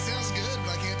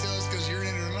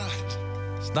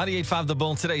98.5 The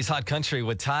Bull, today's Hot Country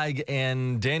with Tig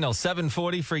and Daniel.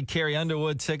 740 free Carrie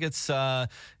Underwood tickets.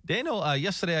 Daniel,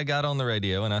 yesterday I got on the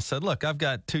radio and I said, look, I've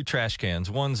got two trash cans.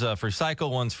 One's for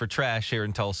recycle, one's for trash here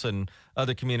in Tulsa, and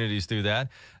other communities do that.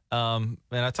 And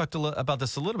I talked about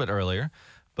this a little bit earlier,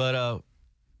 but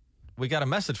we got a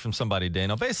message from somebody,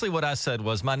 Daniel. Basically what I said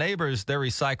was my neighbors, their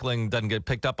recycling doesn't get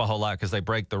picked up a whole lot because they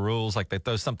break the rules, like they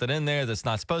throw something in there that's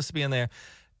not supposed to be in there.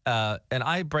 And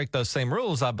I break those same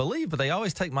rules, I believe, but they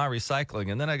always take my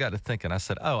recycling. And then I got to thinking, I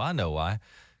said, oh, I know why.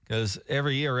 Because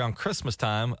every year around Christmas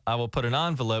time, I will put an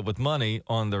envelope with money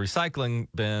on the recycling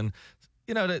bin,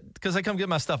 because they come get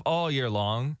my stuff all year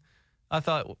long. I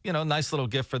thought, nice little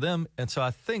gift for them. And so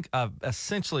I think I've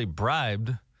essentially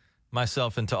bribed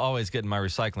myself into always getting my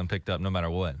recycling picked up no matter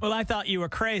what. Well, I thought you were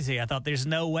crazy. I thought there's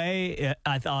no way.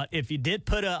 I thought if you did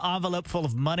put an envelope full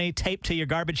of money taped to your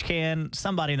garbage can,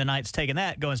 somebody in the night's taking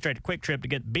that, going straight to Quick Trip to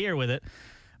get beer with it.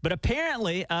 But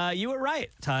apparently, you were right,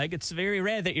 Tig. It's very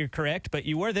rare that you're correct, but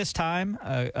you were this time.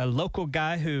 A local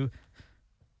guy who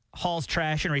hauls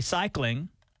trash and recycling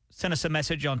sent us a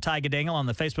message on Tig and Daniel on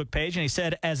the Facebook page, and he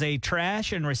said, as a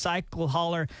trash and recycle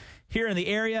hauler here in the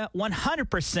area,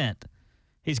 100%.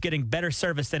 He's getting better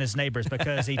service than his neighbors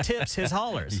because he tips his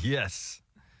haulers. Yes.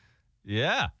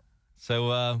 Yeah.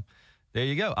 So there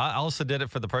you go. I also did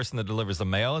it for the person that delivers the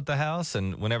mail at the house.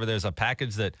 And whenever there's a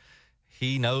package that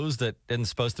he knows that isn't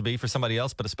supposed to be for somebody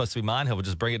else, but it's supposed to be mine, he'll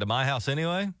just bring it to my house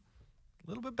anyway. A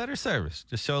little bit better service.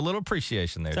 Just show a little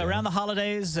appreciation there. So around the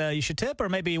holidays, you should tip, or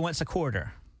maybe once a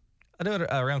quarter? I do it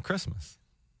around Christmas.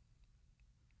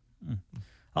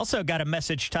 Also got a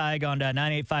message, Tig, on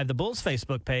 98.5 The Bull's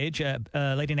Facebook page. A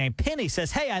lady named Penny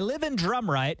says, hey, I live in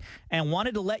Drumright and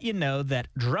wanted to let you know that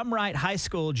Drumright High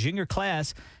School junior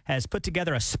class has put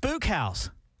together a spook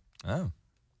house. Oh.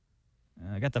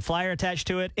 I got the flyer attached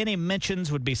to it. Any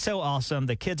mentions would be so awesome.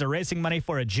 The kids are raising money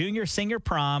for a junior-senior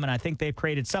prom, and I think they've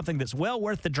created something that's well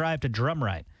worth the drive to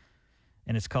Drumright.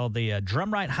 And it's called the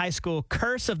Drumright High School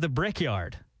Curse of the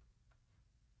Brickyard.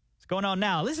 Going on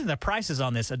now. Listen to the prices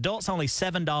on this. Adults only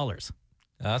 $7.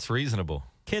 That's reasonable.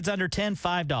 Kids under 10,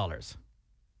 $5.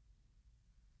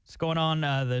 It's going on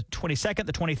the 22nd,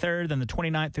 the 23rd, then the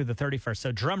 29th through the 31st.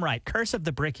 So Drumright, Curse of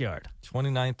the Brickyard.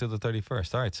 29th through the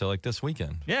 31st. All right, so like this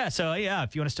weekend. Yeah, so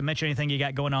if you want us to mention anything you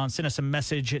got going on, send us a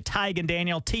message at Tig and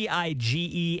Daniel,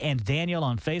 Tige and Daniel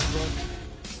on Facebook.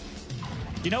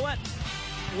 You know what?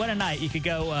 What a night. You could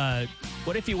go,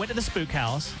 what if you went to the spook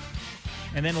house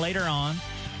and then later on,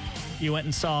 you went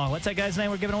and saw, what's that guy's name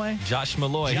we're giving away? Josh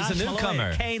Malloy. He's a newcomer.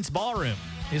 Malloy at Kane's Ballroom.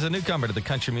 He's a newcomer to the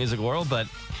country music world, but,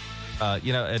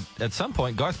 at some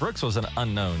point, Garth Brooks was an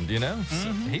unknown,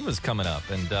 So he was coming up.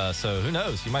 And so who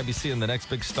knows? You might be seeing the next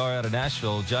big star out of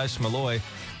Nashville, Josh Malloy.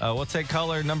 We'll take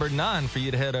caller number 9 for you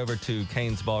to head over to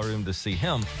Kane's Ballroom to see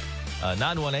him.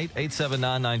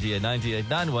 918-879-9898.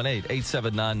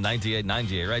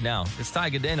 918-879-9898. Right now, it's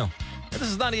Tig and Daniel. This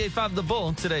is 98.5 The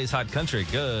Bull, today's Hot Country.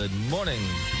 Good morning.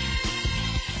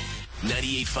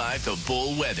 98.5 The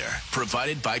Bull weather,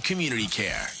 provided by Community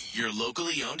Care, your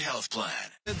locally owned health plan.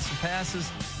 It's passes.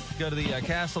 Go to the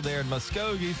castle there in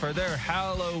Muskogee for their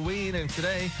Halloween, and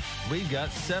today we've got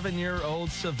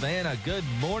 7-year-old Savannah. Good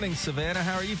morning, Savannah.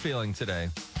 How are you feeling today?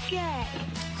 Good.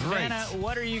 Savannah,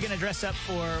 what are you going to dress up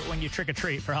for when you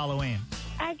trick-or-treat for Halloween?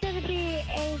 I'm going to be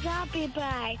a zombie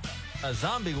bride. A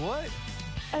zombie what?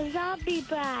 A zombie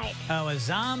bride. Oh, a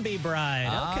zombie bride.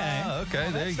 Okay. Okay,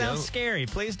 there you go. That sounds scary.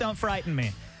 Please don't frighten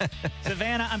me.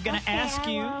 Savannah, I'm going to ask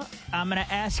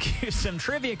you some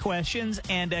trivia questions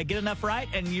and get enough right,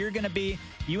 and you're going to be,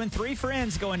 you and 3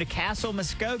 friends going to Castle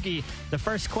Muskogee. The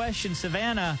first question,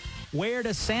 Savannah, where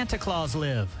does Santa Claus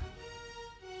live?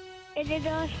 In the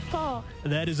North Pole.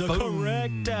 That is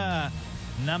correct.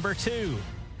 Number 2,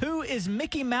 who is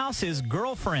Mickey Mouse's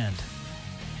girlfriend?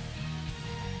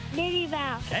 Minnie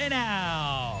Mouse. Hey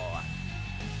now.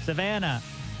 Savannah,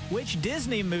 which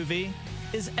Disney movie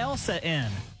is Elsa in?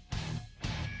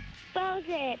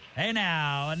 Frozen. Hey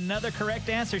now, another correct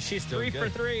answer. She's Still 3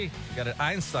 good. for 3. We got an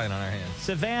Einstein on our hands.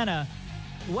 Savannah,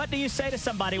 what do you say to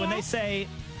somebody when they say,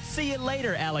 see you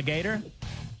later, alligator?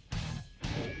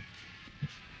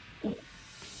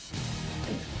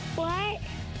 What?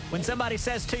 When somebody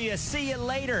says to you, see you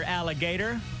later,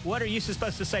 alligator, what are you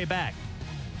supposed to say back?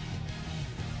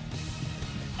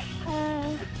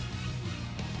 That'd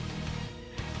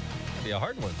be a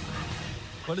hard one.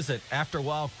 What is it? After a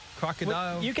while,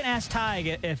 crocodile? Well, you can ask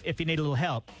Tig if you need a little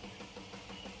help.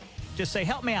 Just say,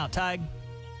 help me out, Tig.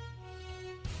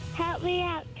 Help me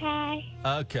out, Ty.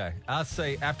 Okay. I'll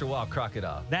say after a while,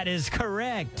 crocodile. That is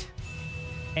correct.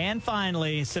 And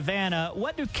finally, Savannah,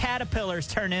 what do caterpillars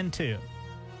turn into?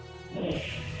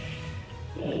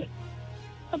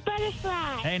 A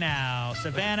butterfly. Hey now,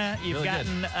 Savannah, you've Really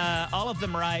gotten all of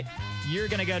them right. You're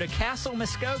going to go to Castle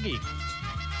Muskogee.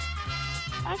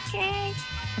 Okay.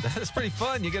 That's pretty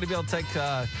fun. You're going to be able to take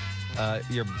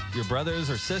your brothers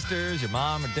or sisters, your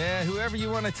mom or dad, whoever you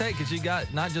want to take, because you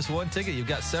got not just one ticket, you've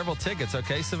got several tickets.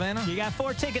 Okay, Savannah? You got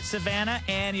 4 tickets, Savannah,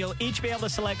 and you'll each be able to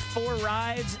select 4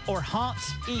 rides or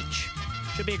haunts each.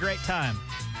 Should be a great time.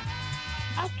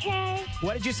 Okay.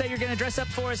 What did you say you're going to dress up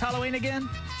for as Halloween again?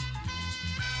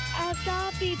 A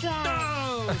zombie bride.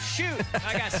 Oh, shoot.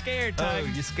 I got scared, Tug. Oh,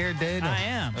 you scared Daniel? I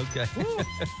am. Okay.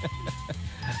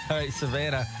 All right,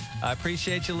 Savannah, I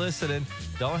appreciate you listening.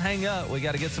 Don't hang up. We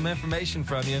got to get some information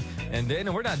from you. And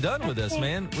Daniel, we're not done with this,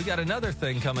 man. We got another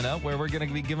thing coming up where we're going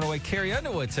to be giving away Carrie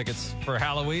Underwood tickets for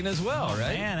Halloween as well,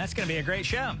 right? Man, that's going to be a great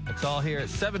show. It's all here at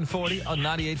 740 on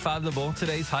 98.5 The Bull,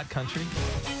 today's Hot Country.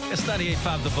 It's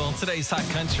 98.5 The Bull, today's Hot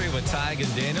Country with Tig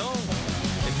and Daniel.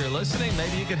 If you're listening,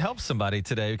 maybe you could help somebody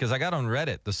today, because I got on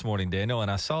Reddit this morning, Daniel, and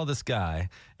I saw this guy,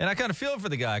 and I kind of feel for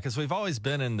the guy because we've always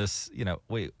been in this,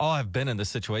 we all have been in this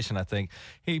situation, I think.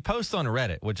 He posts on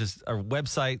Reddit, which is a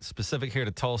website specific here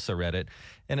to Tulsa, Reddit,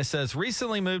 and it says,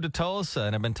 recently moved to Tulsa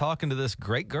and I've been talking to this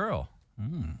great girl.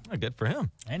 Oh, good for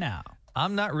him. Hey now.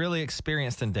 I'm not really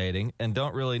experienced in dating and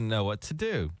don't really know what to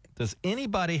do. Does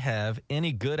anybody have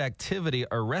any good activity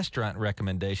or restaurant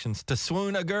recommendations to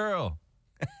swoon a girl?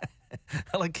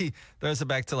 Like he throws it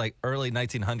back to like early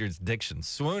 1900s diction.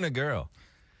 Swoon a girl.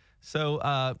 So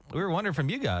we were wondering from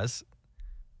you guys,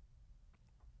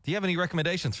 do you have any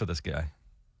recommendations for this guy?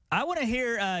 I want to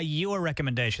hear your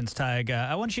recommendations, Tig.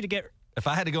 I want you to get... If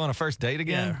I had to go on a first date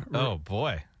again? Yeah. Oh,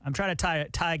 boy. I'm trying to tie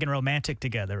Tig and romantic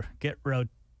together. Get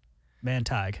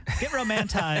romantic. Get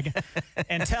romantic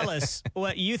and tell us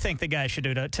what you think the guy should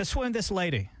do to swoon this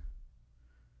lady.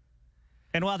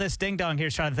 And while this ding-dong here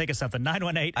is trying to think of something,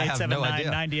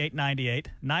 918-879-9898,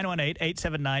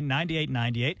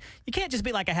 918-879-9898. You can't just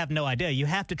be like, I have no idea. You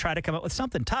have to try to come up with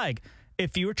something. Tig,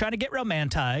 if you were trying to get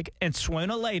romantic and swoon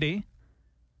a lady...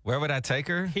 Where would I take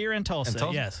her? Here in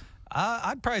Tulsa, yes.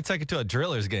 I'd probably take her to a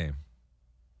Drillers game.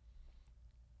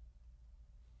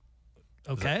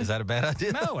 Okay. Is that a bad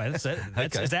idea? No, that's it.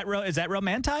 Okay. Is that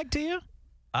romantic to you?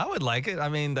 I would like it. I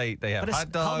mean, they have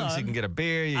hot dogs. You can get a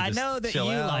beer. I know that you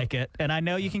out. like it, and I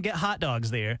know you can get hot dogs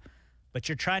there, but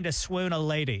you're trying to swoon a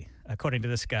lady, according to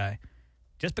this guy.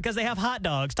 Just because they have hot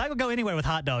dogs. Tig will go anywhere with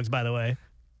hot dogs, by the way.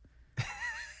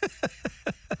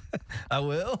 I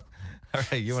will. All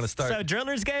right, you want to start? So,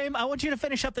 Drillers game, I want you to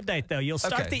finish up the date, though. You'll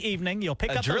start the evening. You'll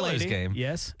pick up the lady. Drillers game.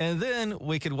 Yes. And then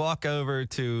we could walk over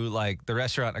to, like, the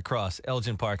restaurant across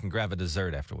Elgin Park and grab a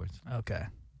dessert afterwards. Okay.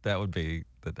 That would be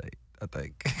the date, I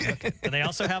think. Okay. Do they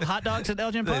also have hot dogs at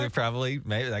Elgin Park? They probably,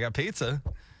 maybe. They got pizza.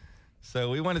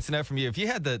 So we wanted to know from you, if you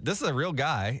had this is a real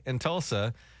guy in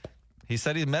Tulsa. He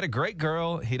said he met a great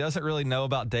girl. He doesn't really know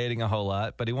about dating a whole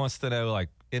lot, but he wants to know, like,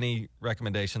 any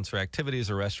recommendations for activities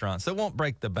or restaurants that won't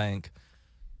break the bank.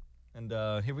 And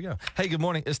here we go. Hey, good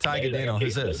morning. It's Tig and Daniel.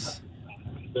 Who's this?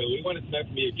 So we wanted to know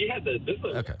from you, if you had this is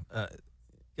Okay. You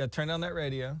got to turn down that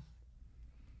radio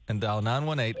and dial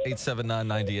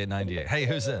 918-879-9898. Hey,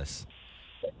 who's this?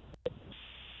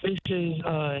 This is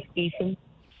Ethan.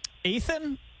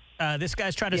 Ethan? This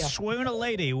guy's trying to swoon a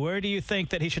lady. Where do you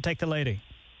think that he should take the lady?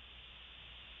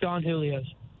 Don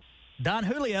Julio's. Don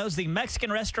Julio's, the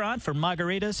Mexican restaurant for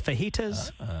margaritas,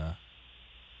 fajitas.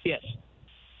 Yes.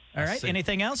 All right. see.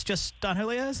 Anything else? Just Don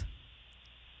Julio's?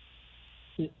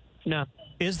 No.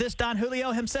 Is this Don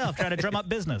Julio himself trying to drum up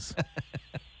business?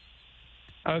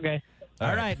 Okay.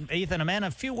 All right, Ethan, a man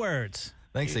of few words.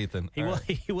 Thanks, Ethan. He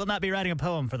will not be writing a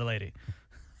poem for the lady.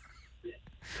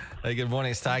 Hey, good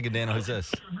morning. It's Tig and Daniel. Who's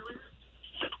this?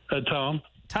 Tom.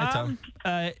 Tom,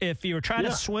 if you were trying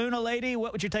to swoon a lady,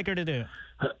 what would you take her to do?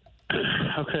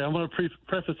 Okay, I'm going to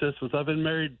preface this with I've been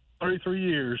married 33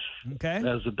 years. Okay.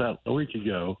 As about a week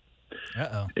ago.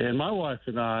 Uh-oh. And my wife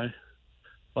and I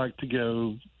like to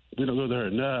go, we don't go there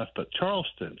enough, but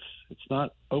Charleston's. It's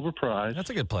not overpriced. That's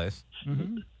a good place.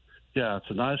 Mm-hmm. Yeah, it's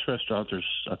a nice restaurant. There's,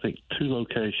 I think, 2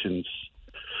 locations.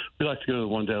 We like to go to the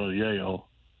one down at Yale.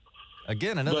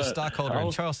 Again, another But stockholder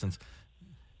in Charleston's.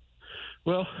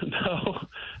 Well, no,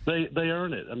 they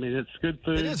earn it. I mean, it's good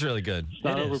food. It is really good. It's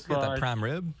not It is. overpriced. Got that prime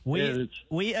rib.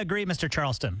 We agree, Mr.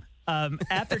 Charleston.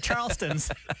 After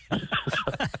Charleston's,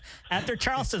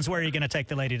 where are you going to take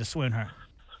the lady to swoon her?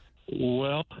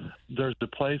 Well, there's a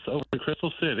place over in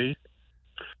Crystal City,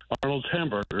 Arnold's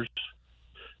Hamburgers,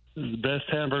 the best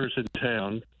hamburgers in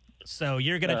town. So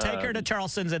you're going to take her to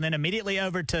Charleston's and then immediately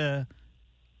over to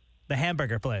the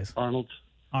hamburger place, Arnold's.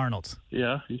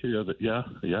 Yeah, you can go there. Yeah.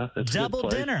 That's a good double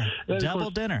place. dinner. And of Double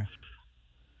course, dinner.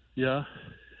 Yeah.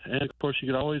 And, of course, you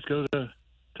could always go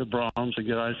to Brahms and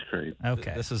get ice cream.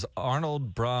 Okay. This is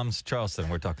Arnold Brahms Charleston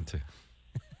we're talking to.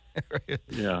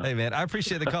 Yeah. Hey, man, I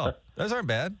appreciate the call. Those aren't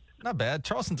bad. Not bad.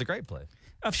 Charleston's a great place.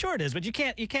 Oh, sure it is, but you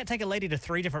can't take a lady to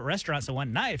 3 different restaurants in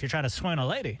one night if you're trying to swoon a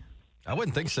lady. I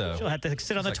wouldn't think so. She'll have to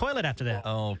sit on the toilet after that.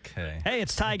 Okay. Hey,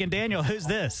 it's Tig and Daniel. Who's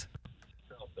this?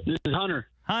 This is Hunter.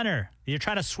 Hunter, you're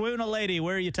trying to swoon a lady.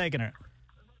 Where are you taking her?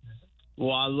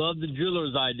 Well, I love the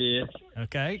jeweler's idea.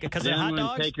 Okay, because Then they're hot I'm going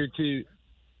dogs? to take her to,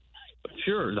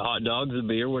 sure, the hot dogs, the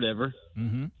beer, whatever.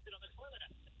 Mm-hmm.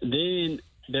 Then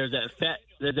there's that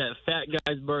fat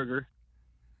guy's burger.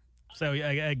 So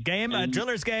a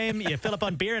jeweler's game, you fill up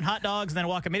on beer and hot dogs, and then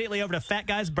walk immediately over to Fat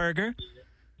Guy's Burger.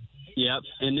 Yep,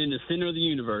 and then the center of the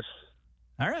universe.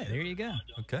 All right, there you go.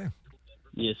 Okay.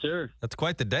 Yes, sir. That's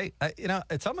quite the date.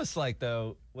 It's almost like,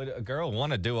 though, would a girl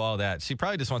want to do all that? She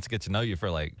probably just wants to get to know you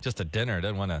for, like, just a dinner.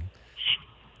 Doesn't want to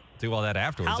do all that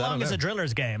afterwards. How long is a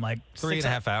driller's game? Like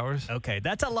 3.5 hours. Okay,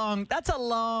 that's a long date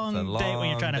when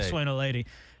you're trying to swoon a lady.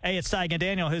 Hey, it's Tig and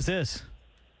Daniel. Who's this?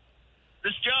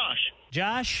 This is Josh.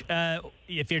 Josh,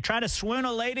 if you're trying to swoon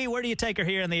a lady, where do you take her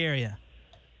here in the area?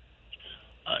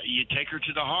 You take her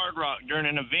to the Hard Rock during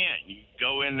an event. You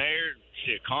go in there,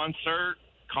 see a concert,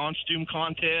 costume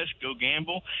contest, go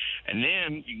gamble, and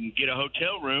then you can get a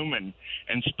hotel room and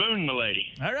spoon the lady.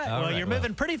 All right. You're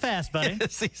moving pretty fast, buddy.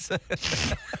 Yes,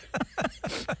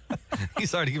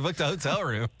 he's already booked a hotel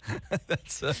room.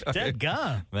 That's Dead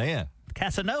gum. Man.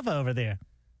 Casanova over there.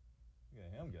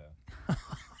 Yeah, him go.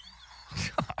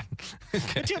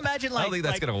 Could you imagine, like, I don't think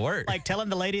that's going to work. Like telling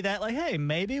the lady that, like, hey,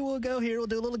 maybe we'll go here, we'll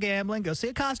do a little gambling, go see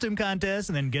a costume contest,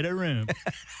 and then get a room.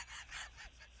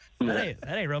 that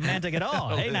ain't romantic at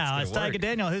all. Hey, now, it's Tig and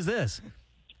Daniel. Who's this?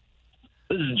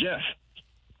 This is Jeff.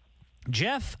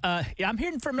 Jeff, I'm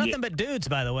hearing from nothing but dudes,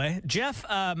 by the way. Jeff,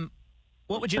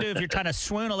 what would you do if you're trying to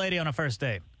swoon a lady on a first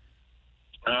date?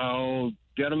 Oh,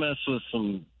 gotta mess with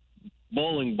some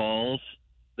bowling balls.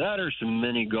 That or some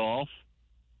mini golf.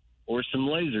 Or some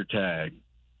laser tag.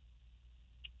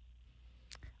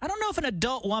 I don't know if an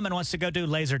adult woman wants to go do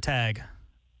laser tag.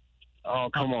 Oh,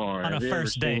 come on. On a Have you ever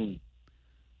first date. seen-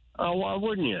 Oh, why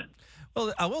wouldn't you?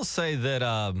 Well, I will say that,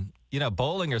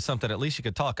 bowling or something, at least you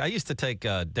could talk. I used to take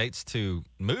dates to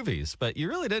movies, but you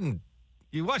really didn't.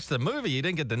 You watched the movie, you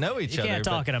didn't get to know each other. You can't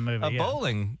talk in a movie.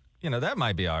 Bowling, that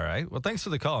might be all right. Well, thanks for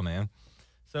the call, man.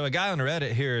 So a guy on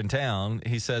Reddit here in town,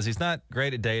 he says he's not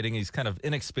great at dating. He's kind of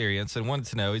inexperienced and wanted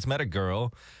to know. He's met a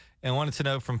girl and wanted to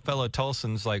know from fellow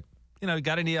Tulsans, like,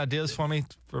 got any ideas for me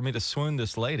to swoon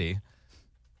this lady?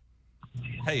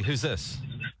 Hey, who's this?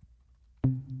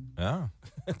 Oh,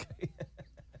 okay.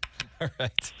 All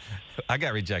right. I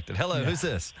got rejected. Hello, who's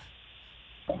this?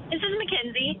 This is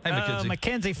Mackenzie. Hey, Mackenzie.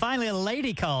 Mackenzie, finally a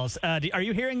lady calls. Are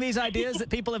you hearing these ideas that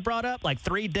people have brought up? Like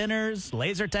 3 dinners,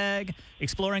 laser tag,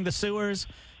 exploring the sewers?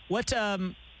 What, as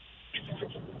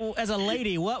a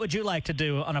lady, what would you like to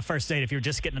do on a first date if you're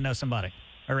just getting to know somebody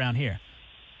around here?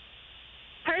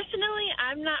 Personally,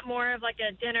 I'm not more of like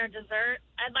a dinner dessert.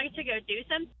 I'd like to go do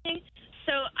something.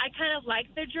 So I kind of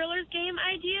like the driller's game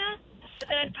idea, but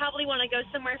then I'd probably want to go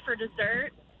somewhere for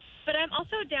dessert. But I'm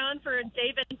also down for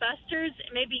Dave and Buster's,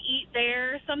 maybe eat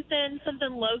there, something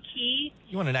low key.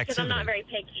 You want an Because activity? I'm not very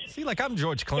picky. See, like I'm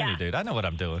George Clooney, Yeah. dude. I know what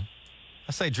I'm doing.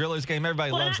 I say driller's game.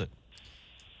 Everybody Well, loves it.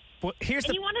 Well, here's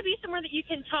And you want to be somewhere that you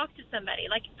can talk to somebody.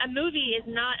 Like a movie is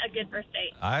not a good first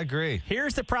date. I agree.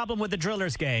 Here's the problem with the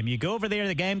driller's game. You go over there,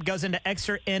 the game goes into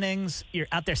extra innings. You're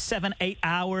out there 7-8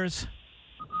 hours.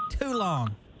 Too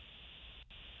long.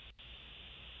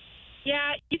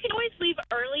 Yeah, you can always leave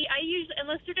early.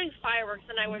 Unless you're doing fireworks,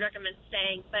 then I would recommend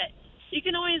staying. But you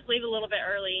can always leave a little bit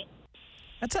early.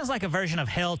 That sounds like a version of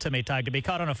hell to me, Todd, to be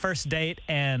caught on a first date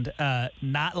and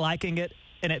not liking it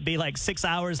and it be like 6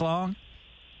 hours long.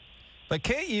 But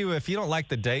can't you, if you don't like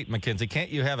the date, Mackenzie, can't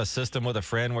you have a system with a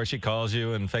friend where she calls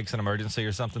you and fakes an emergency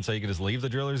or something so you can just leave the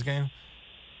driller's game?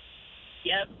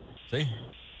 Yep. See?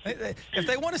 If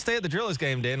they want to stay at the driller's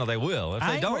game, Daniel, they will. If I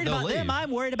they ain't don't, worried they'll about leave. them. I'm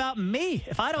worried about me.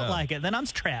 If I don't like it, then I'm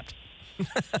trapped.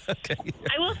 Okay.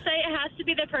 I will say it has to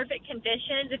be the perfect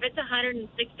conditions. If it's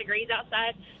 106 degrees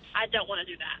outside, I don't want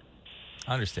to do that.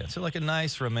 I understand. So like a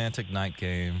nice romantic night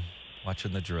game,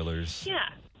 watching the drillers. Yeah.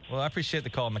 Well, I appreciate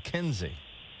the call, Mackenzie.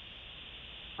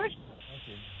 Of course.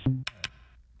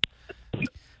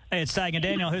 Hey, it's Tig and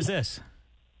Daniel. Who's this?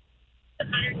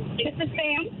 This is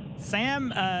Sam.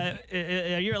 Sam,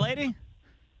 are you a lady?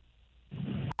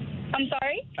 I'm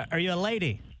sorry? Are you a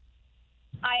lady?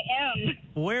 I am.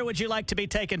 Where would you like to be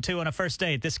taken to on a first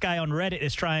date? This guy on Reddit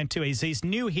is trying to, he's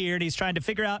new here, and he's trying to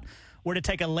figure out where to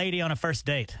take a lady on a first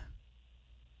date.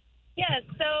 Yes,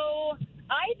 so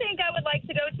I think I would like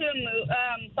to go to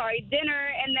probably dinner,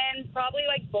 and then probably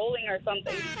like bowling or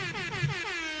something.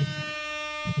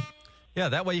 Yeah,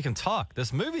 that way you can talk.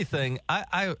 This movie thing,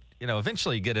 I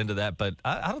eventually get into that, but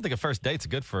I don't think a first date's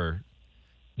good for,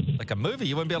 like a movie.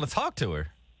 You wouldn't be able to talk to her,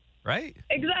 right?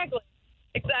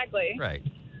 Exactly. Right.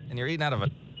 And you're eating out of a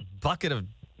bucket of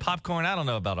popcorn. I don't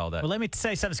know about all that. Well, let me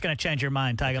say something's going to change your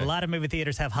mind, Tiger. Okay. A lot of movie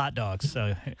theaters have hot dogs.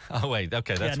 So, Oh, wait.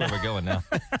 Okay, that's where we're going now.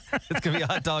 It's going to be a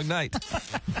hot dog night.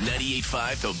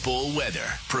 98.5 The Bull weather,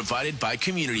 provided by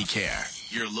Community Care,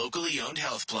 your locally owned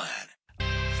health plan.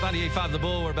 It's 98.5 The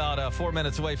Bull. We're about 4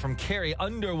 minutes away from Carrie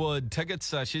Underwood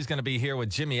tickets. She's going to be here with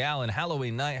Jimmy Allen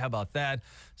Halloween night. How about that?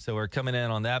 So we're coming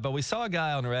in on that. But we saw a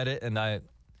guy on Reddit, and I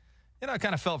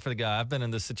kind of felt for the guy. I've been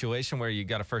in this situation where you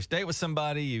got a first date with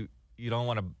somebody, you don't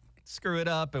want to screw it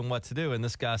up and what to do. And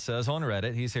this guy says on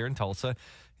Reddit, he's here in Tulsa.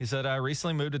 He said, I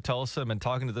recently moved to Tulsa. I've been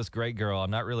talking to this great girl. I'm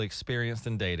not really experienced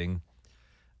in dating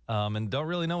and don't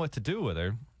really know what to do with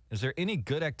her. Is there any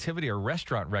good activity or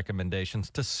restaurant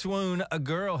recommendations to swoon a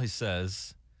girl, he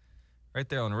says, right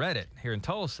there on Reddit here in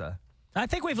Tulsa. I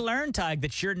think we've learned, Tig,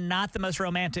 that you're not the most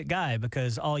romantic guy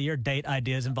because all your date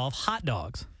ideas involve hot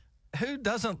dogs. Who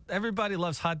doesn't? Everybody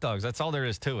loves hot dogs. That's all there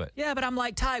is to it. Yeah, but I'm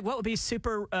like, Tig, what would be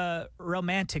super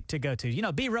romantic to go to? You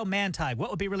know, be romantic.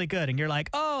 What would be really good? And you're like,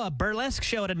 oh, a burlesque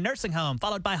show at a nursing home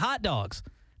followed by hot dogs.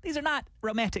 These are not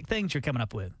romantic things you're coming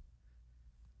up with.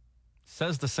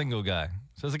 Says the single guy.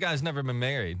 Says the guy's never been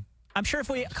married. I'm sure if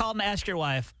we called and asked your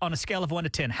wife on a scale of 1 to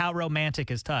 10, how romantic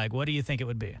is Tig, what do you think it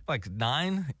would be? Like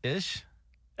 9-ish?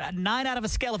 9 out of a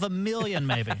scale of 1 million,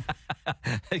 maybe.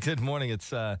 Hey, good morning. It's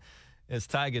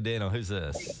Tig and Daniel. Who's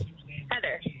this?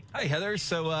 Heather. Hey, Heather.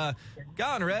 So,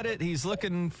 guy on Reddit, he's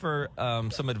looking for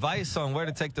some advice on where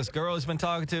to take this girl he's been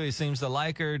talking to. He seems to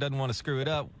like her, doesn't want to screw it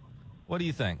up. What do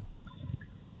you think?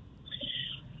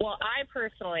 Well, I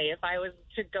personally, if I was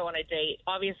to go on a date,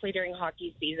 obviously during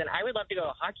hockey season, I would love to go to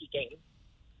a hockey game.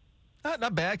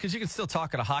 Not bad, because you can still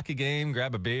talk at a hockey game,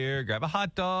 grab a beer, grab a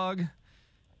hot dog.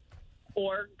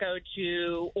 Or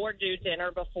do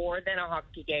dinner before, then a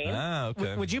hockey game. Ah,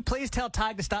 okay. Would you please tell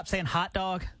Tig to stop saying hot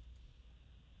dog?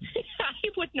 I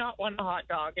would not want a hot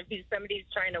dog if somebody's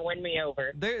trying to win me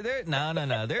over.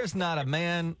 No. There's not a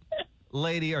man,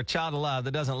 lady, or child alive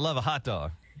that doesn't love a hot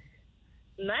dog.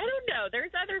 I don't know. There's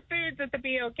other foods that would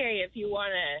be okay if you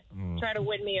want to try to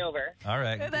win me over. All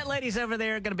right. That lady's over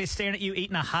there going to be staring at you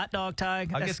eating a hot dog,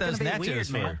 Tig. I'll That's get those gonna be nachos weird,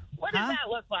 for man. her. What does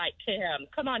that look like to him?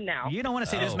 Come on now. You don't want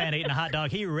to see this man eating a hot dog.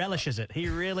 He relishes it. He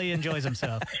really enjoys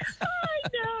himself. I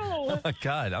know. Oh, my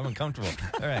God. I'm uncomfortable.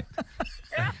 All right.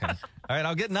 Okay. All right.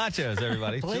 I'll get nachos,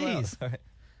 everybody. Chill out. Please. All right.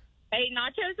 Hey,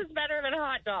 nachos is better than a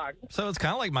hot dog. So it's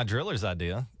kind of like my driller's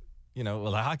idea. You know,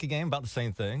 with a hockey game, about the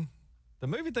same thing. The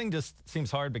movie thing just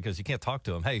seems hard because you can't talk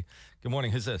to him. Hey, good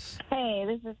morning. Who's this? Hey,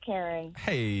 this is Karen.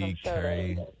 Hey,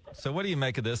 Carrie. So what do you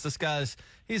make of this? This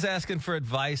he's asking for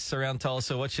advice around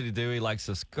Tulsa. What should he do? He likes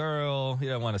this girl. He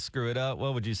don't want to screw it up.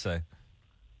 What would you say?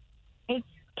 It's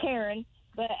Karen.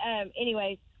 But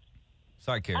anyways.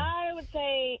 Sorry, Karen. I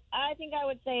think I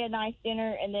would say a nice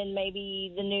dinner and then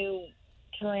maybe the new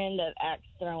trend of axe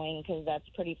throwing because that's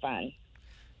pretty fun.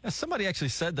 Yeah, somebody actually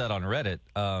said that on Reddit.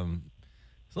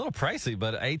 It's a little pricey,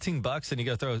 but $18 and you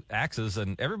go throw axes,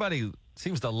 and everybody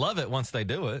seems to love it once they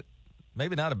do it.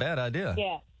 Maybe not a bad idea.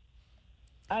 Yeah.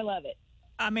 I love it.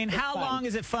 I mean, how long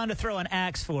is it fun to throw an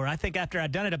axe for? I think after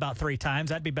I'd done it about 3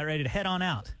 times, I'd be about ready to head on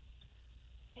out.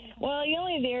 Well, you're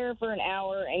only there for an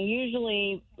hour, and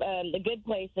usually the good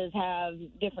places have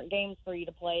different games for you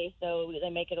to play, so they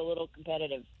make it a little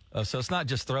competitive. Oh, so it's not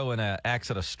just throwing an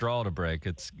axe at a straw to break.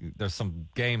 There's some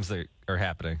games that are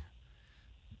happening.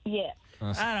 Yeah.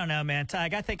 I don't know, man.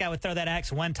 Tig, I think I would throw that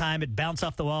axe one time, it'd bounce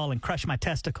off the wall and crush my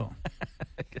testicle.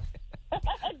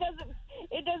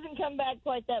 It doesn't come back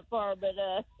quite that far, but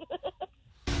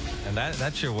And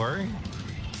that's your worry?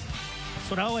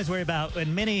 That's what I always worry about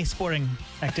in many sporting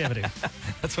activities.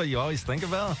 That's what you always think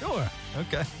about? Sure.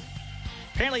 Okay.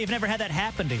 Apparently you've never had that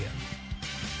happen to you.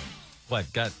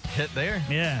 What, got hit there?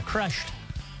 Yeah, crushed.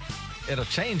 It'll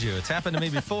change you. It's happened to me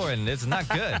before, and it's not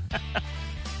good.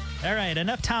 All right,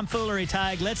 enough tomfoolery,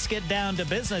 Tig. Let's get down to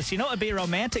business. You know what would be a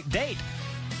romantic date?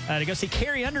 To go see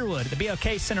Carrie Underwood at the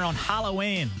BOK Center on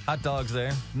Halloween. Hot dogs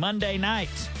there. Monday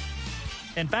night.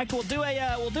 In fact, we'll do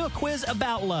a quiz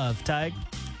about love, Tig.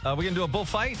 We're going to do a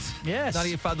bullfight? Yes.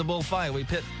 98.5 The Bullfight. We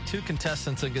pit 2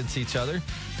 contestants against each other.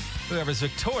 Whoever's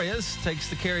victorious takes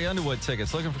the Carrie Underwood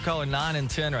tickets. Looking for caller 9 and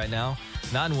 10 right now.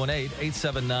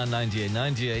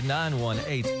 918-879-9898.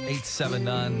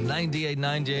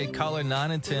 918-879-9898. Caller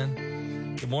 9 and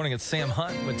 10. Good morning. It's Sam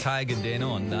Hunt with Tig and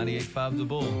Daniel on 98.5 The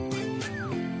Bull.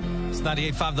 It's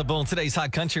 98.5 The Bull, today's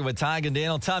Hot Country with Tig and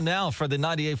Daniel. Time now for the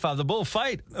 98.5 The Bull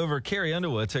fight over Carrie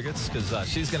Underwood tickets because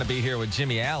she's going to be here with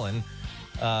Jimmy Allen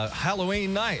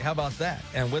Halloween night. How about that?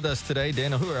 And with us today,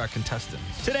 Daniel, who are our contestants?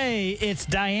 Today, it's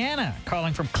Diana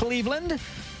calling from Cleveland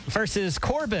versus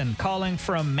Corbin calling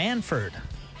from Manford.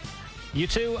 You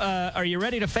two, are you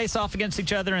ready to face off against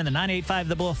each other in the 98.5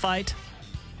 The Bull fight?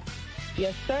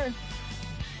 Yes, sir.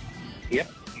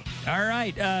 Yep. All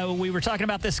right. We were talking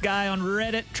about this guy on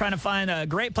Reddit trying to find a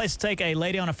great place to take a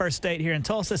lady on a first date here in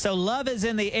Tulsa. So love is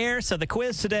in the air. So the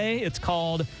quiz today, it's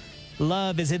called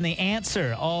Love is in the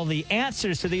Answer. All the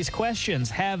answers to these questions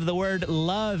have the word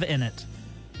love in it.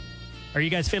 Are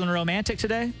you guys feeling romantic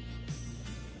today?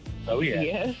 Oh, yeah.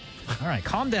 Yes. All right.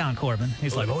 Calm down, Corbin.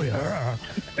 He's like, oh, yeah.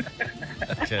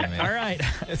 Okay, man. All right.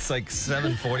 It's like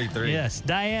 7:43. Yes.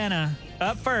 Diana,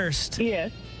 up first.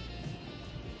 Yes.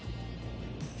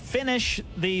 Finish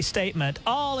the statement.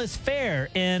 All is fair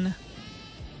in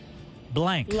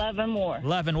blank. Love and War.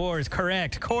 Love and War is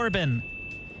correct. Corbin,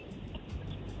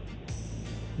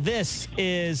 this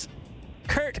is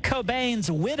Kurt Cobain's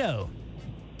widow.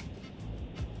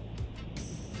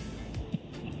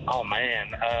 Oh,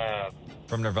 man.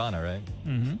 From Nirvana, right?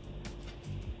 Mm-hmm.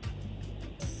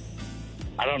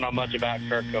 I don't know much about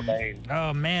Kurt Cobain.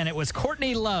 Oh, man, it was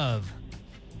Courtney Love.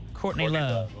 Courtney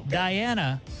Love. Okay.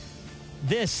 Diana,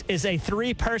 this is a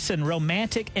three-person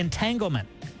romantic entanglement.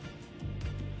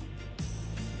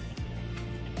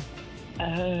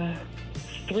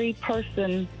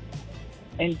 Three-person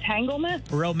entanglement?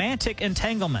 Romantic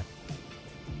entanglement.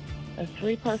 A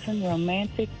three-person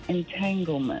romantic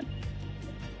entanglement.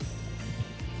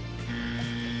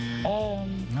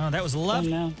 No, that was Love,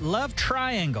 no. Love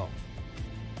Triangle.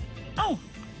 Oh.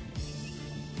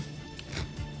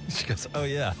 She goes, oh,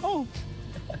 yeah. Oh.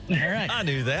 All right. I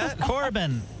knew that.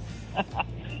 Corbin,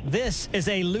 this is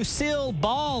a Lucille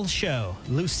Ball show.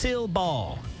 Lucille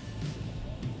Ball.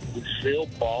 Lucille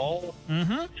Ball?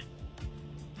 Mm-hmm.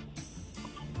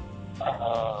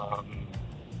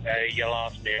 Hey, you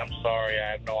lost me. I'm sorry.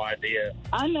 I have no idea.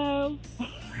 I know.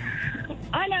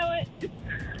 I know it.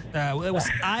 It was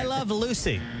I Love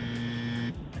Lucy.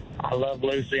 I Love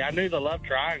Lucy. I knew the Love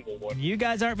Triangle one. You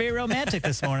guys aren't very romantic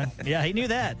this morning. Yeah, he knew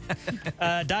that.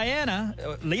 Diana,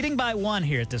 leading by one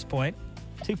here at this point.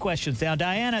 2 questions down.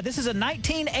 Diana, this is a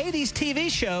 1980s TV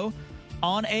show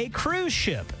on a cruise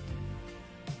ship.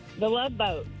 The Love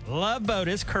Boat. Love Boat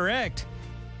is correct.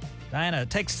 Diana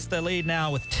takes the lead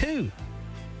now with 2.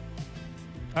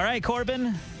 All right,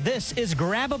 Corbin, this is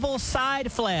Grabbable Side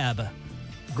Flab.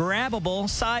 Grabbable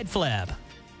Side Flab.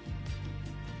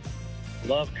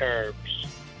 Love Curves.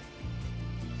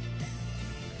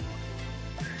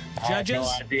 Judges?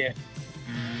 I have no idea.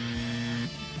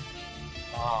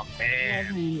 Oh,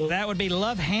 man. That would be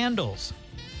Love Handles.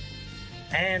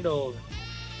 Handles.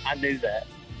 I knew that.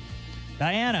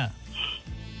 Diana,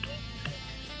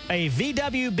 a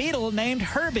VW Beetle named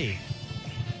Herbie.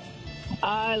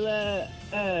 The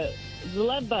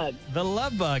Love Bug. The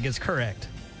Love Bug is correct.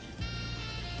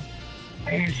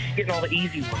 Man, she's getting all the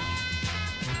easy ones.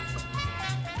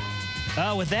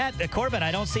 With that, Corbin,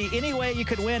 I don't see any way you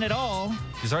could win at all.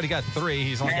 He's already got 3.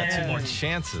 He's only got 2 more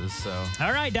chances, so.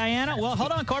 All right, Diana. Well,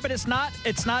 hold on, Corbin. It's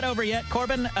not over yet.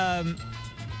 Corbin,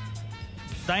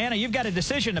 Diana, you've got a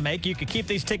decision to make. You could keep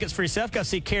these tickets for yourself. Go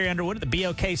see Carrie Underwood at the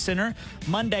BOK Center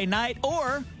Monday night.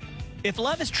 Or, if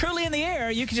love is truly in the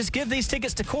air, you could just give these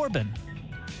tickets to Corbin.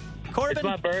 Corbin? It's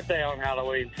my birthday on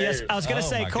Halloween, too. Yes, I was going to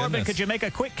say, Corbin, goodness. could you make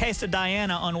a quick case to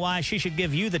Diana on why she should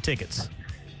give you the tickets?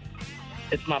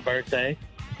 It's my birthday.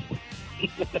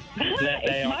 That day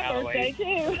It's on my Halloween. birthday,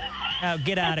 too. Oh,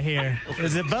 get out of here.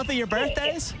 Is it both of your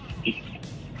birthdays?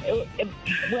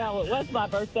 Well, it was my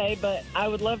birthday, but I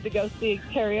would love to go see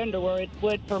Carrie Underwood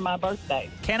for my birthday.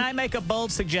 Can I make a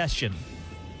bold suggestion?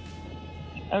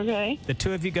 Okay. The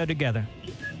 2 of you go together.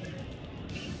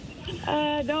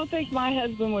 I don't think my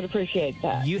husband would appreciate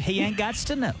that. He ain't got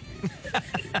to know.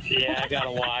 Yeah, I got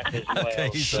a wife as well. Okay,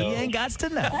 She so- ain't got to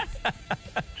know.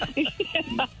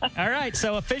 All right,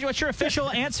 so what's your official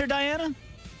answer, Diana?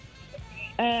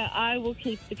 I will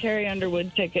keep the Carrie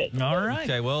Underwood ticket. All right.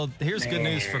 Okay, well, here's good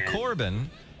news for Corbin,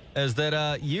 is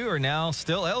that you are now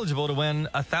still eligible to win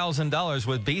 $1,000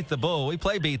 with Beat the Bull. We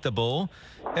play Beat the Bull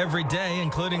every day,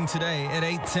 including today at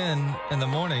 8:10 in the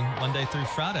morning, Monday through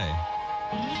Friday.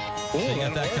 So you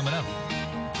got that coming up.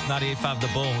 98.5 The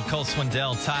Bull, Cole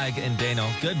Swindell, Tig, and Dano.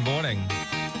 Good morning.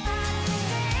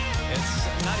 It's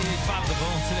 98.5 The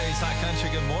Bull, today's Hot Country.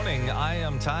 Good morning. I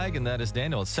am Tig, and that is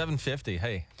Daniel. It's 7:50.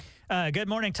 Hey. Good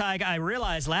morning, Tig. I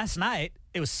realized last night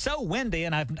it was so windy,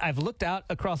 and I've looked out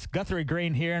across Guthrie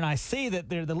Green here, and I see that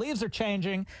the leaves are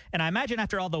changing, and I imagine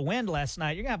after all the wind last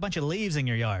night, you're going to have a bunch of leaves in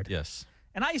your yard. Yes.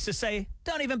 And I used to say,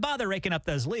 don't even bother raking up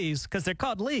those leaves because they're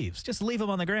called leaves. Just leave them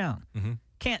on the ground. Mm-hmm.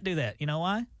 Can't do that. You know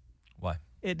why? Why?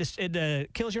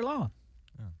 It kills your lawn.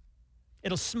 Oh.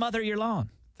 It'll smother your lawn.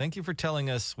 Thank you for telling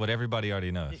us what everybody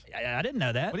already knows. I didn't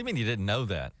know that. What do you mean you didn't know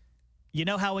that? You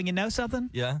know how when you know something?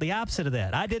 Yeah. The opposite of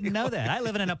that. I didn't know that. I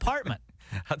live in an apartment.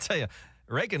 I'll tell you,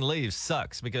 raking leaves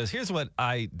sucks because here's what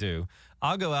I do.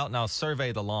 I'll go out and I'll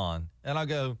survey the lawn, and I'll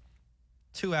go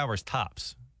 2 hours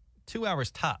tops. 2 hours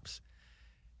tops.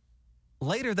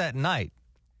 Later that night,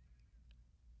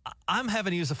 I'm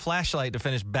having to use a flashlight to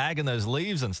finish bagging those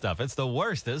leaves and stuff. It's the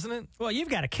worst, isn't it? Well, you've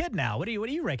got a kid now. What are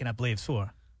you raking up leaves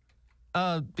for?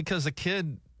 Because a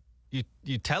kid,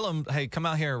 you tell them, hey, come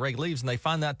out here and rake leaves, and they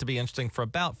find that to be interesting for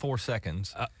about 4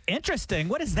 seconds. Interesting?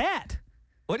 What is that?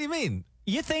 What do you mean?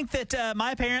 You think that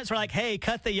my parents were like, hey,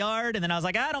 cut the yard, and then I was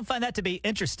like, I don't find that to be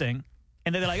interesting.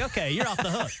 And then they're like, okay, you're off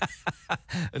the hook.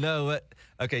 No, but,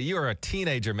 okay, you were a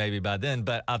teenager maybe by then,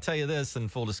 but I'll tell you this in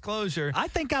full disclosure. I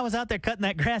think I was out there cutting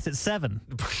that grass at 7.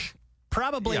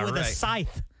 Probably with a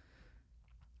scythe.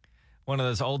 One of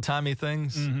those old-timey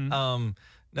things. Mm-hmm.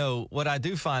 No, what I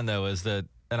do find, though, is that,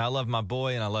 and I love my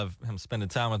boy and I love him spending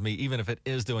time with me, even if it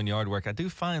is doing yard work, I do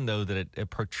find, though, that it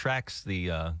protracts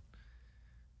the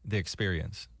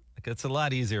experience. Like, it's a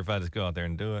lot easier if I just go out there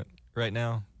and do it right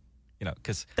now. You know,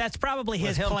 because that's probably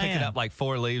his him plan. Picking up like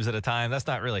 4 leaves at a time, that's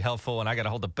not really helpful. And I got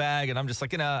to hold the bag, and I'm just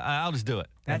like, I'll just do it.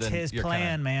 That's his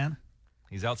plan, man.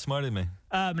 He's outsmarted me.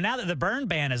 Now that the burn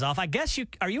ban is off, I guess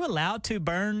are you allowed to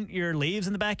burn your leaves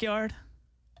in the backyard?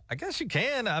 I guess you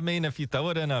can. I mean, if you throw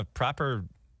it in a proper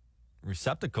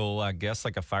receptacle, I guess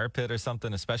like a fire pit or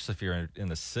something, especially if you're in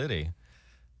the city.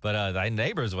 But thy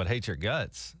neighbors would hate your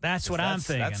guts. That's what I'm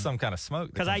thinking. That's some kind of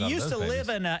smoke. Because I used to live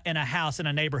in a house in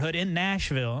a neighborhood in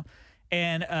Nashville.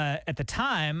 And at the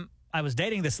time, I was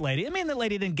dating this lady. I mean, the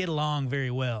lady didn't get along very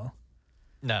well.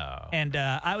 No. And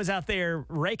I was out there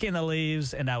raking the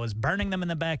leaves, and I was burning them in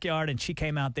the backyard, and she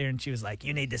came out there, and she was like,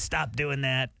 you need to stop doing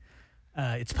that.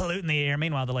 It's polluting the air.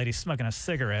 Meanwhile, the lady's smoking a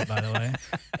cigarette, by the way.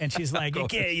 And she's like,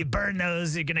 you burn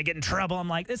those, you're going to get in trouble. I'm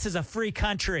like, this is a free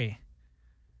country.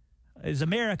 It's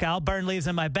America. I'll burn leaves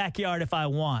in my backyard if I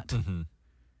want. Mm-hmm.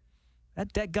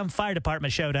 That gum fire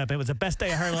department showed up. It was the best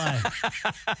day of her life.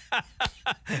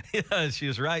 Yeah, she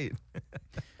was right.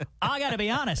 I got to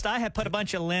be honest. I had put a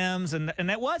bunch of limbs, and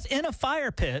it was in a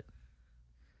fire pit.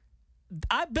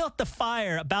 I built the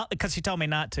fire because she told me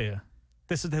not to.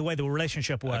 This is the way the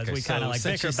relationship was. Okay, we kind of like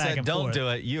bicker back and don't forth. do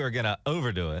it. You are going to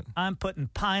overdo it. I'm putting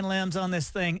pine limbs on this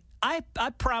thing. I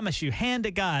promise you, hand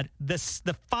to God,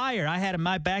 the fire I had in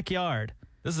my backyard.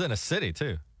 This is in a city,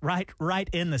 too. Right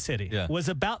in the city, was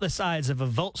about the size of a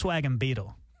Volkswagen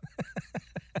Beetle.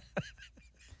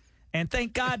 And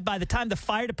thank God, by the time the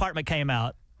fire department came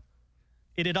out,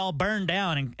 it had all burned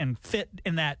down and fit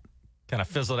in that. Kind of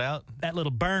fizzled out? That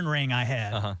little burn ring I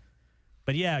had. Uh-huh.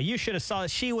 But yeah, you should have saw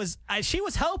it. She was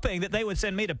hoping that they would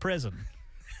send me to prison.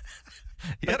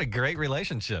 You had a great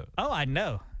relationship. Oh, I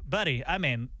know. Buddy, I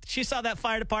mean, she saw that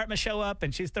fire department show up,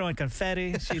 and she's throwing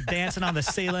confetti. She's dancing on the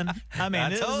ceiling. I mean,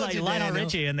 this is like Lionel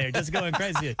Richie in there, just going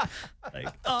crazy. Like,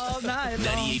 all night long.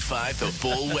 98.5 The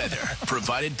Bull Weather,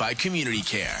 provided by Community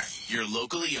Care, your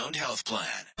locally owned health plan.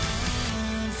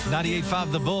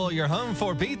 98.5 The Bull, your home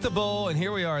for Beat the Bull. And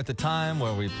here we are at the time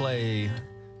where we play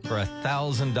for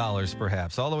 $1,000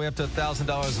 perhaps. All the way up to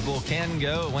 $1,000 the Bull can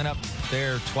go. It went up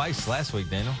there twice last week,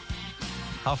 Daniel.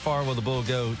 How far will the Bull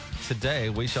go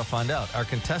today? We shall find out. Our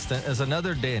contestant is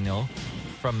another Daniel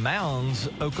from Mounds,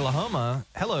 Oklahoma.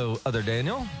 Hello, other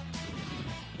Daniel.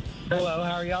 Hello,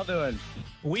 how are y'all doing?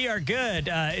 We are good.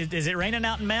 Is it raining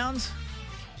out in Mounds?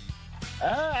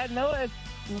 No, it's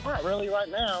not really right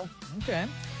now. Okay.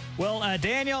 Well,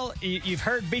 Daniel, you've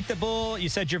heard Beat the Bull. You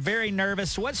said you're very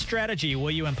nervous. What strategy will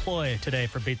you employ today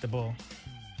for Beat the Bull?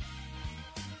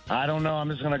 I don't know. I'm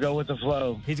just going to go with the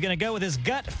flow. He's going to go with his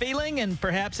gut feeling, and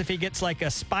perhaps if he gets like a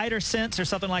spider sense or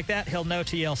something like that, he'll know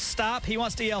to yell stop. He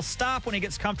wants to yell stop when he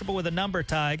gets comfortable with a number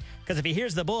tag, because if he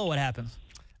hears the bull, what happens?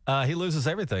 He loses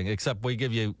everything, except we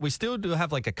still do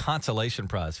have like a consolation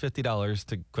prize, $50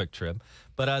 to Quick Trip.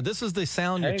 But this is the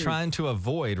sound you're trying to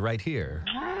avoid right here.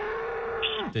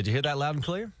 Did you hear that loud and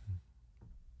clear?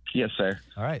 Yes, sir.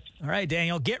 All right. All right,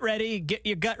 Daniel, get ready. Get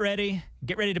your gut ready.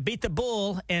 Get ready to beat the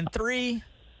bull in 3,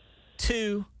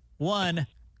 2, 1.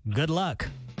 Good luck.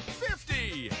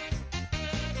 50. 100.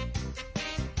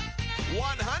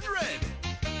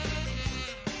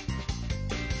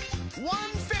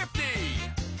 150.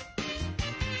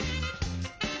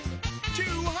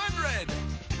 200.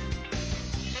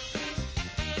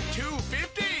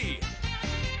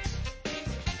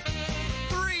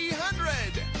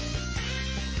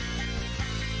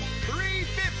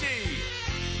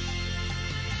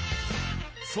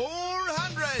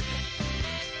 400.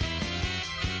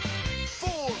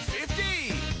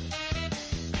 450.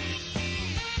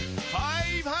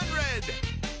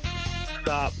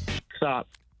 500. Stop.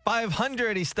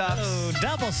 500, he stops. Oh,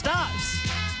 double stops.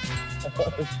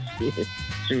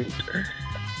 Shoot.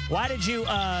 Why did you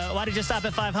stop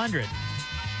at 500?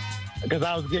 Because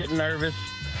I was getting nervous.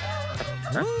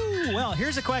 Ooh, well,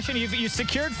 here's a question. You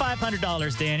secured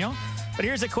 $500, Daniel. But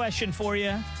here's a question for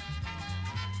you.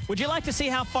 Would you like to see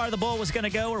how far the bull was going to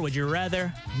go, or would you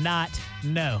rather not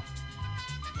know?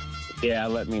 Yeah,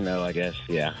 let me know, I guess.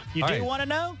 Yeah. You do want to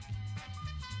know?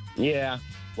 Yeah.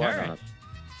 Why All right. not?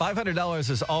 $500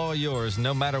 is all yours,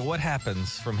 no matter what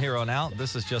happens from here on out.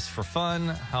 This is just for fun.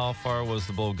 How far was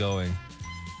the bull going?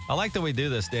 I like that we do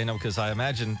this, Daniel, because I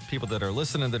imagine people that are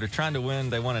listening that are trying to win,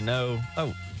 they want to know,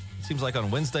 oh, seems like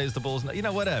on Wednesdays the bull's,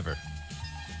 whatever.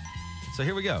 So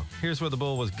here we go. Here's where the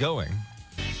bull was going.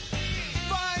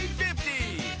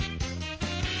 550.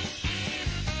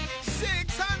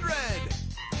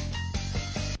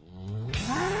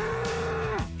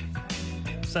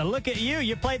 600. So look at you.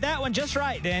 You played that one just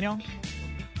right, Daniel.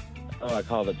 Oh, I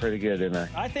called it pretty good, didn't I?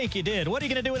 I think you did. What are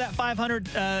you going to do with that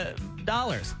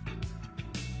 $500?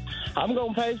 I'm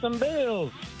going to pay some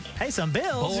bills. Pay some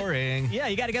bills? Boring. Yeah,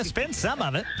 you got to go spend some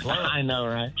of it. I know,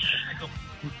 right?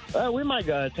 We might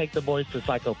take the boys to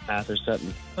Psychopath or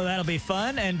something. Well, that'll be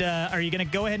fun. And are you going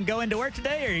to go ahead and go into work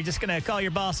today, or are you just going to call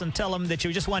your boss and tell them that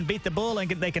you just won Beat the Bull and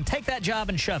they can take that job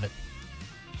and shove it?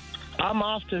 I'm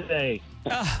off today.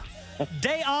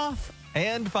 Day off.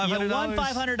 And $500. You won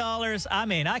 $500. I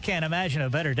mean, I can't imagine a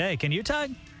better day. Can you,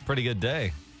 Tug? Pretty good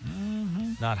day.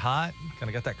 Not hot. Kind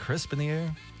of got that crisp in the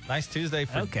air. Nice Tuesday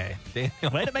for Daniel.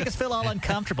 Way to make us feel all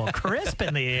uncomfortable. Crisp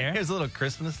in the air. Here's a little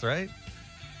crispness, right?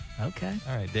 Okay.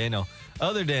 All right, Daniel.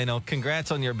 Other Daniel,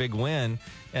 congrats on your big win.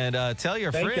 And tell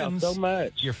your Thank friends, y'all so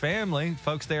much. your family,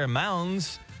 folks there in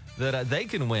Mounds, that they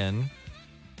can win.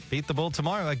 Beat the Bull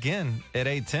tomorrow again at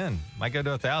 8:10. Might go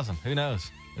to 1,000. Who knows?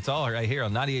 It's all right here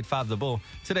on 98.5 The Bull.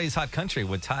 Today's Hot Country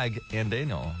with Tig and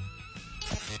Daniel.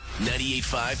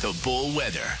 98.5 The Bull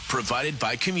Weather, provided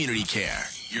by Community Care,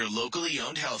 your locally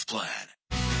owned health plan.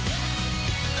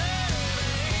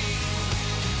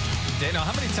 Daniel,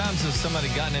 how many times has somebody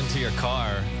gotten into your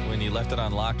car when you left it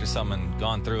unlocked or something,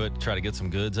 gone through it to try to get some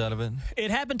goods out of it?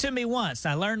 It happened to me once.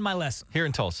 I learned my lesson. Here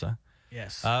in Tulsa.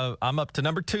 Yes. I'm up to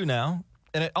number 2 now,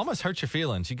 and it almost hurts your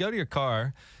feelings. You go to your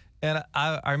car, and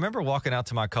I remember walking out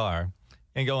to my car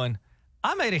and going,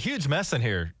 I made a huge mess in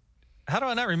here. How do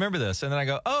I not remember this? And then I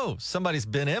go, oh, somebody's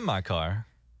been in my car.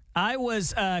 I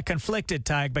was conflicted,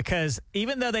 Tig, because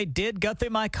even though they did go through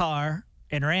my car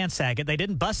and ransack it, they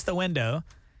didn't bust the window,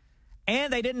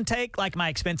 and they didn't take, like, my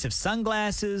expensive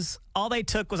sunglasses. All they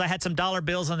took was I had some dollar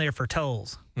bills on there for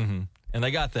tolls. Mm-hmm. And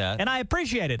they got that. And I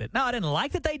appreciated it. No, I didn't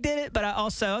like that they did it, but I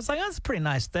was like, oh, that's a pretty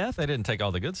nice theft. They didn't take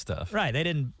all the good stuff. Right. They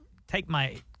didn't take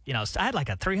my, I had like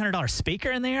a $300 speaker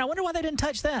in there. I wonder why they didn't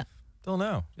touch that. Don't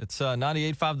know. It's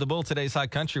 98.5 The Bull, today's Hot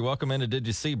Country. Welcome into Did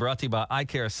You See? Brought to you by Eye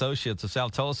Care Associates of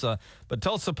South Tulsa. But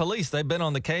Tulsa police, they've been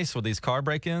on the case with these car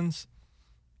break-ins.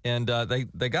 And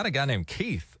they got a guy named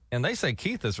Keith. And they say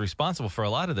Keith is responsible for a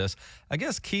lot of this. I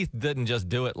guess Keith didn't just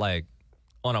do it like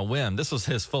on a whim. This was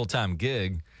his full-time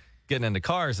gig, getting into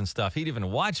cars and stuff. He'd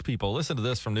even watch people. Listen to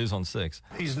this from News on 6.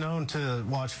 He's known to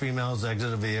watch females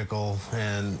exit a vehicle,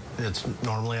 and it's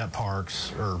normally at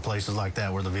parks or places like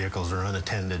that where the vehicles are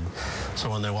unattended. So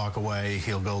when they walk away,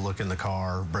 he'll go look in the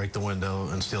car, break the window,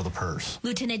 and steal the purse.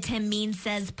 Lieutenant Tim Means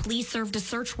says police served a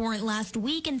search warrant last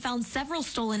week and found several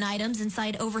stolen items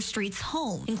inside Overstreet's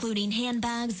home, including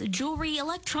handbags, jewelry,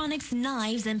 electronics,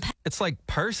 knives, and... It's like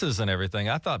purses and everything.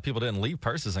 I thought people didn't leave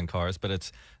purses in cars,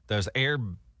 but there's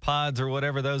AirPods or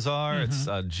whatever those are. Mm-hmm.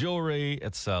 It's jewelry.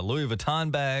 It's Louis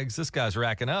Vuitton bags. This guy's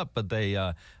racking up, but they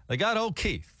got old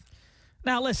Keith.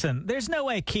 Now, listen, there's no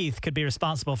way Keith could be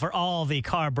responsible for all the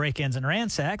car break-ins and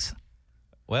ransacks.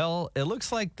 Well, it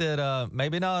looks like that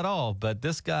maybe not at all, but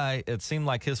this guy, it seemed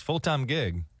like his full-time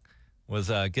gig was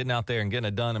getting out there and getting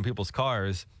it done in people's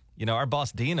cars. You know, our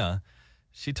boss, Dina,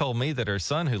 she told me that her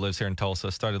son, who lives here in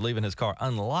Tulsa, started leaving his car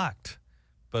unlocked,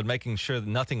 but making sure that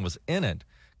nothing was in it.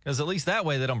 Because at least that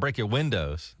way they don't break your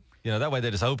windows. You know, that way they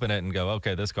just open it and go,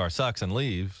 okay, this car sucks, and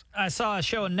leave. I saw a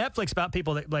show on Netflix about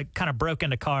people that like kind of broke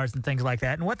into cars and things like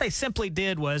that. And what they simply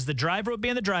did was the driver would be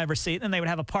in the driver's seat, and they would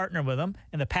have a partner with them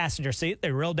in the passenger seat.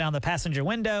 They rolled down the passenger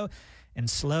window and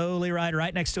slowly ride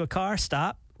right next to a car,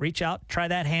 stop, reach out, try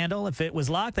that handle. If it was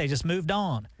locked, they just moved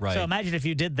on. Right. So imagine if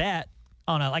you did that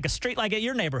on a street like at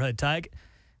your neighborhood, Tig.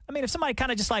 I mean, if somebody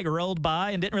kind of just like rolled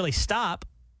by and didn't really stop,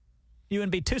 you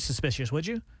wouldn't be too suspicious, would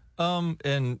you?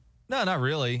 And No, not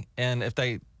really. And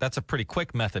that's a pretty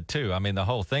quick method too. I mean, the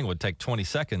whole thing would take 20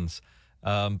 seconds.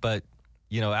 But,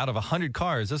 out of 100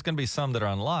 cars, there's going to be some that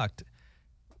are unlocked.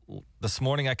 This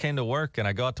morning I came to work and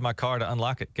I go out to my car to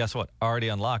unlock it. Guess what? Already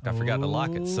unlocked. I forgot to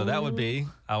lock it. So that would be,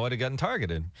 I would have gotten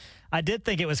targeted. I did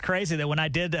think it was crazy that when I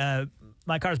did,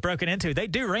 my car's broken into, they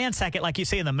do ransack it like you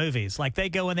see in the movies. Like they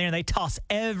go in there and they toss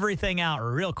everything out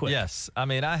real quick. Yes. I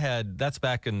mean, that's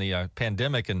back in the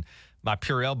pandemic, and my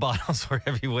Purell bottles were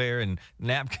everywhere and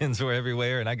napkins were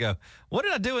everywhere. And I go, what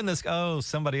did I do in this? Oh,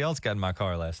 somebody else got in my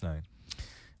car last night.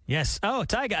 Yes. Oh,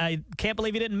 Tyga, I can't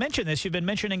believe you didn't mention this. You've been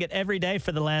mentioning it every day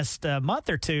for the last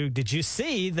month or two. Did you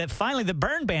see that finally the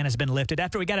burn ban has been lifted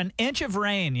after we got an inch of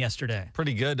rain yesterday?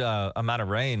 Pretty good amount of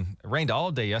rain. It rained all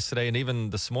day yesterday, and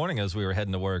even this morning as we were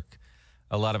heading to work,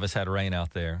 a lot of us had rain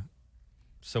out there.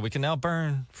 So we can now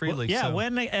burn freely. Well, yeah. So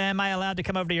when am I allowed to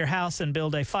come over to your house and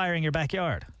build a fire in your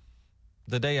backyard?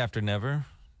 the day after never.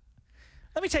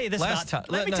 Let me tell you this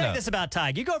this about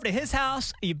Tig. You go over to his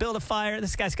house, you build a fire.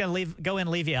 This guy's going to go in and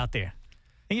leave you out there.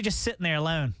 And you're just sitting there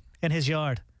alone in his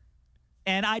yard.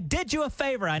 And I did you a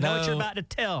favor. I know what you're about to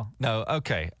tell. No,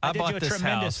 okay. I did you a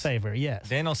tremendous favor, yes.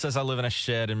 Daniel says I live in a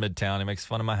shed in Midtown. He makes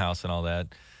fun of my house and all that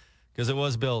because it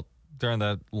was built during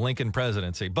the Lincoln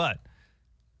presidency. But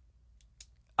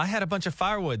I had a bunch of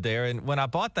firewood there. And when I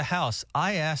bought the house,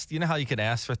 I asked, you know how you can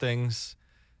ask for things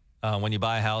when you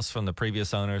buy a house from the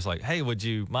previous owners? Like, hey, would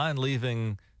you mind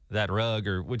leaving that rug,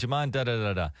 or would you mind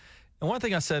da-da-da-da? And one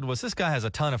thing I said was, this guy has a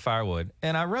ton of firewood.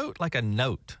 And I wrote like a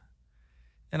note.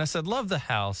 And I said, love the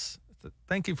house.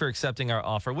 Thank you for accepting our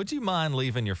offer. Would you mind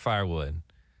leaving your firewood?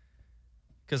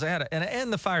 Because I had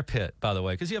and the fire pit, by the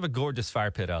way, because you have a gorgeous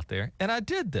fire pit out there. And I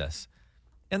did this.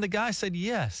 And the guy said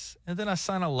yes. And then I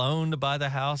signed a loan to buy the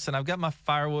house. And I've got my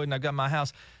firewood and I've got my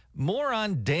house.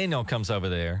 Moron Daniel comes over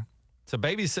there to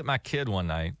babysit my kid one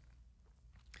night.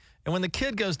 And when the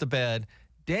kid goes to bed,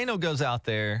 Daniel goes out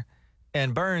there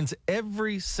and burns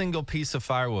every single piece of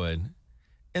firewood.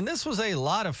 And this was a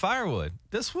lot of firewood.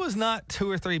 This was not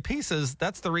 2 or 3 pieces.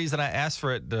 That's the reason I asked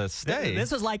for it to stay. This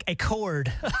was like a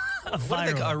cord of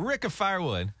firewood. A rick of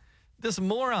firewood. This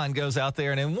moron goes out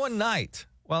there and in one night,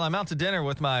 while I'm out to dinner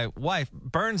with my wife,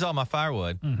 burns all my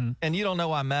firewood. Mm-hmm. And you don't know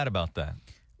why I'm mad about that.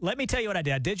 Let me tell you what I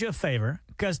did. I did you a favor.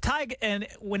 Because Tig, and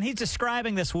when he's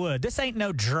describing this wood, this ain't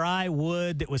no dry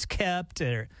wood that was kept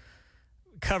or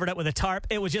covered up with a tarp.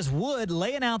 It was just wood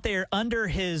laying out there under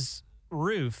his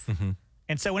roof. Mm-hmm.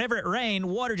 And so whenever it rained,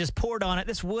 water just poured on it.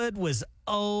 This wood was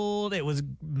old. It was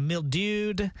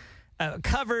mildewed,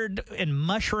 covered in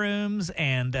mushrooms,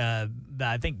 and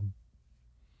I think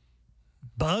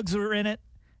bugs were in it.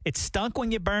 It stunk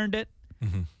when you burned it.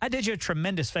 Mm-hmm. I did you a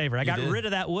tremendous favor. I got rid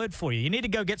of that wood for you. You need to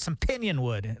go get some pinyon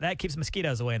wood. That keeps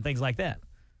mosquitoes away and things like that.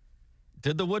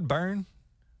 Did the wood burn?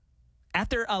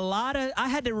 After I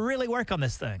had to really work on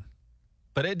this thing.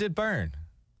 But it did burn.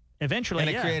 Eventually, and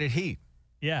it created heat.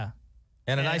 Yeah.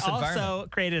 And a nice environment. It also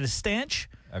created a stench.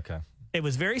 Okay. It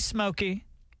was very smoky.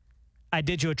 I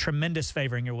did you a tremendous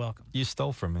favor, and you're welcome. You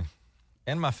stole from me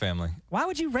and my family. Why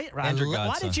would you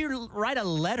why did you write a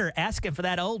letter asking for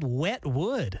that old wet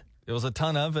wood? It was a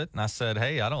ton of it, and I said,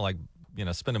 hey, I don't like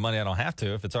spending money I don't have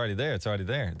to. If it's already there, it's already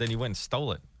there. Then you went and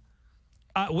stole it.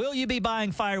 Will you be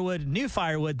buying new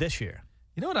firewood this year?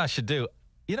 You know what I should do?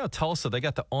 Tulsa, they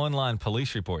got the online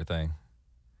police report thing.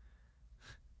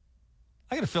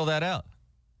 I got to fill that out.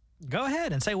 Go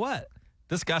ahead and say what?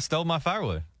 This guy stole my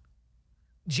firewood.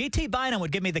 G.T. Bynum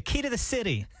would give me the key to the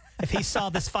city if he saw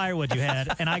this firewood you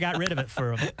had and I got rid of it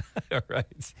for him. All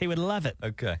right. He would love it.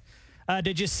 Okay.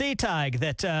 Did you see, Tig,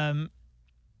 that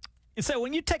so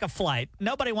when you take a flight,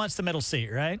 nobody wants the middle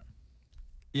seat, right?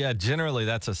 Yeah, generally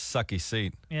that's a sucky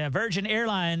seat. Yeah, Virgin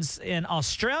Airlines in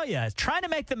Australia is trying to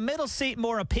make the middle seat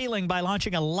more appealing by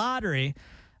launching a lottery.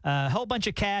 A whole bunch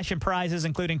of cash and prizes,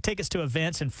 including tickets to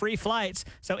events and free flights.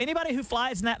 So anybody who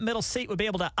flies in that middle seat would be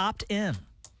able to opt in.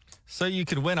 So you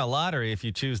could win a lottery if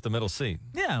you choose the middle seat.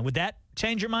 Yeah. Would that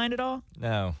change your mind at all?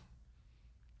 No.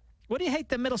 What do you hate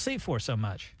the middle seat for so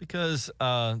much? Because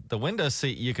the window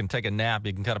seat, you can take a nap.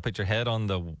 You can kind of put your head on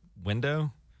the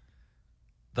window.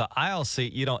 The aisle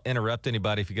seat, you don't interrupt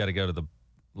anybody if you got to go to the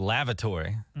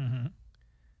lavatory. Mm-hmm.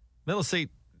 Middle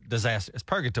seat, disaster. It's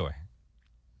purgatory.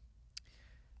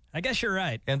 I guess you're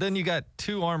right. And then you got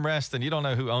 2 armrests, and you don't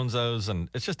know who owns those, and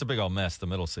it's just a big old mess, the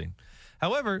middle seat.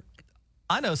 However,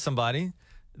 I know somebody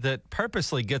that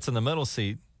purposely gets in the middle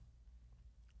seat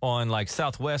on, like,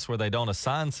 Southwest where they don't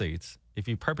assign seats. If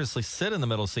you purposely sit in the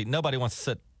middle seat, nobody wants to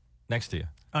sit next to you.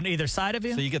 On either side of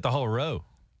you? So you get the whole row.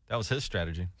 That was his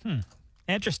strategy. And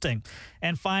Interesting.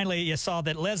 And finally, you saw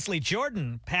that Leslie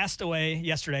Jordan passed away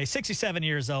yesterday, 67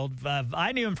 years old.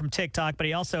 I knew him from TikTok, but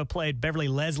he also played Beverly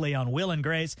Leslie on Will and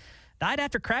Grace. Died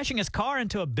after crashing his car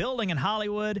into a building in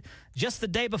Hollywood. Just the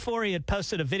day before, he had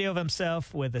posted a video of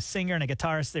himself with a singer and a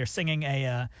guitarist. They're singing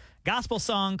a gospel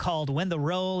song called When the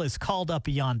Roll is Called Up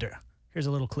Yonder. Here's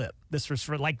a little clip. This was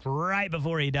for right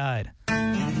before he died.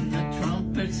 The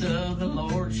trumpets of the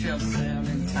Lord shall sound,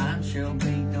 and time shall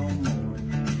be no more.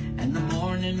 And the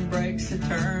morning breaks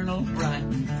eternal, bright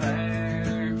and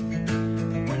fair.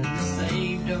 When the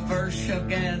saved of earth shall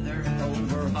gather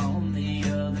over on the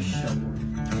other shore.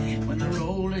 When the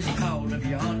roll is called up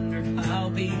yonder, I'll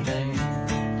be there.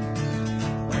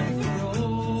 When the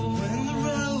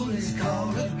roll is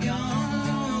called up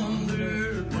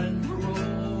yonder. When the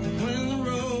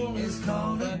roll is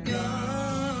called up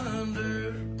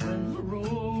yonder. When the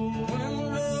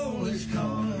roll is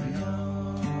called up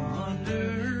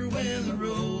yonder. When the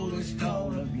roll is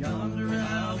called up yonder,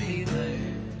 I'll be there.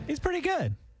 He's pretty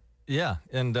good. Yeah,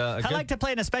 and I like to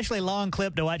play an especially long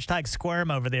clip to watch Tyke squirm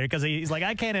over there because he's like,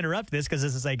 I can't interrupt this because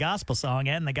this is a gospel song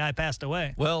and the guy passed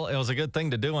away. Well, it was a good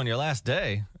thing to do on your last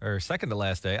day or second to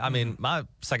last day. I mean, my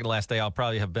second to last day, I'll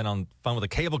probably have been on phone with a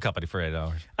cable company for 8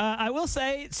 hours. I will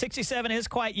say 67 is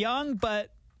quite young,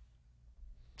 but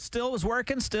still was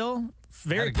working, still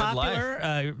very popular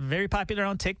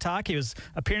on TikTok. He was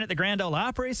appearing at the Grand Ole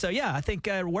Opry. So, yeah, I think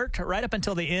it worked right up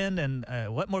until the end. And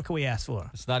what more can we ask for?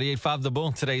 It's 98.5 The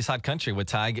Bull, today's Hot Country with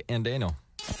Tig and Daniel.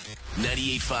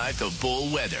 98.5 The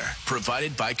Bull weather,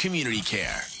 provided by Community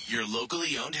Care, your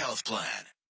locally owned health plan.